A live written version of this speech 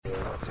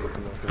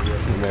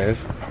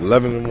It's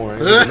 11 in the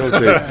morning. No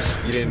tape.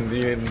 You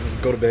didn't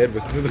go to bed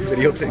with the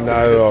videotape?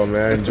 Not at all,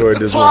 man. I enjoyed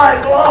this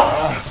one.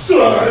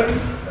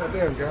 God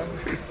damn, guys.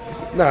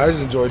 Nah, I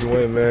just enjoyed the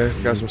win,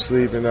 man. Got some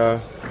sleep,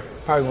 and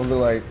probably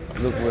gonna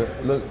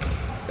look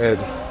at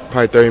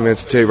probably 30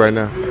 minutes of tape right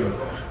now.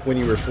 When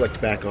you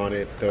reflect back on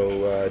it,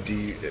 though,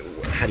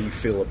 how do you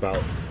feel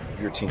about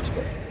your team's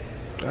play?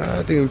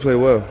 I think we played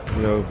well.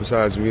 You know,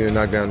 besides we didn't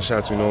knock down the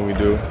shots we normally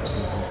do,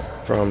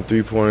 from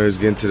 3-pointers,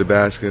 getting to the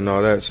basket and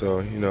all that. So,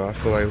 you know, I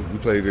feel like we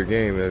played a good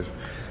game. If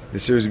the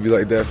series would be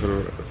like that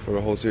for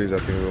the whole series, I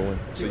think we'll win.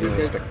 So you don't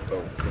expect? Do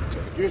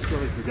you guys feel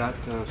like you got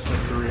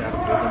Steph Curry out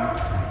of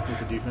rhythm with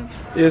the defense?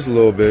 Yeah, it's a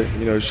little bit.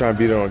 You know, he's trying to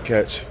beat it on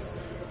catch.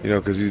 You know,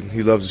 because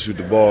he loves to shoot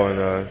the ball,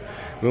 and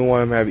we don't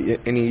want him to have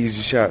any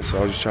easy shots. So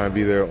I was just trying to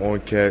be there on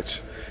catch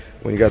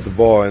when he got the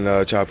ball and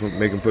try to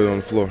make him put it on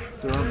the floor.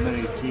 There aren't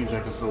many teams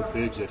that can throw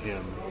bigs at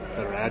him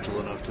that are agile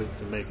enough to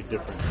make a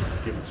difference,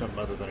 give him something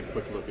other than a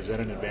quick look. Is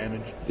that an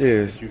advantage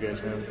that you guys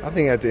have? I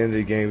think at the end of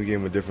the game we gave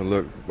him a different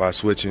look by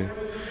switching.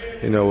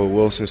 You know, with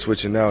Wilson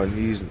switching out, and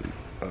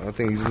I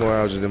think he's more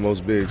agile than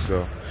most bigs,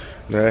 so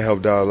you know, that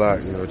helped out a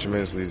lot, you know,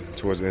 tremendously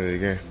towards the end of the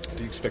game.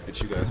 Do you expect that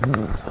you guys?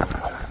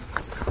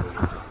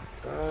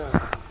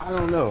 I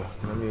don't know.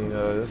 I mean,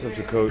 that's up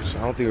to coach.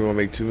 I don't think we're gonna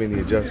make too many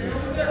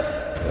adjustments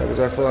because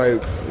I feel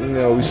like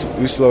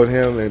we slowed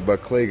him,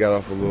 but Clay got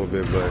off a little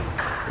bit. But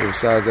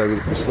besides that,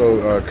 we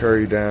slowed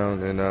Curry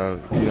down, and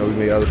we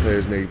made other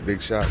players make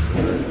big shots.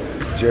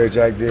 Jerry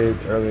Jack did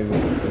early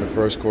in the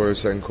first quarter,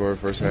 second quarter,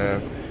 first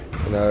half,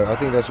 and I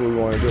think that's what we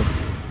want to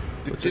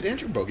do. Did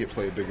Andrew Bogut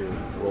play a bigger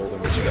role than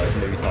what you guys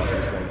maybe thought he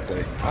was going to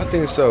play? I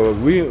think so.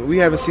 We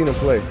haven't seen him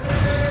play.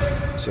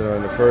 So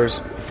in the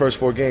first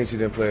 4 games, he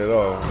didn't play at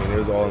all. I mean, it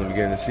was all in the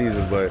beginning of the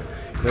season, but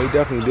he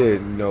definitely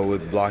did. You know,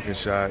 with blocking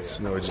shots,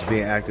 just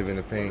being active in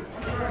the paint,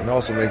 and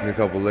also making a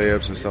couple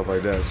layups and stuff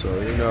like that. So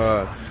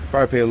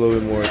probably pay a little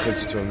bit more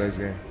attention to him next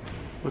game.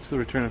 What's the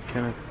return of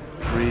Kenneth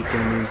Reed going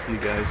to mean to you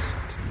guys?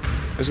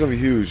 It's going to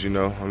be huge. I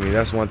mean,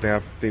 that's one thing I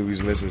think we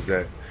was missing is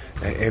that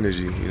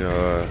energy.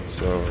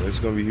 So it's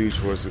going to be huge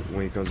for us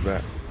when he comes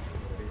back.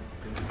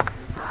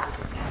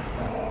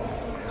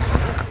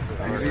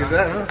 Easy as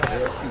that, huh?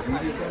 It's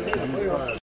as easy as that.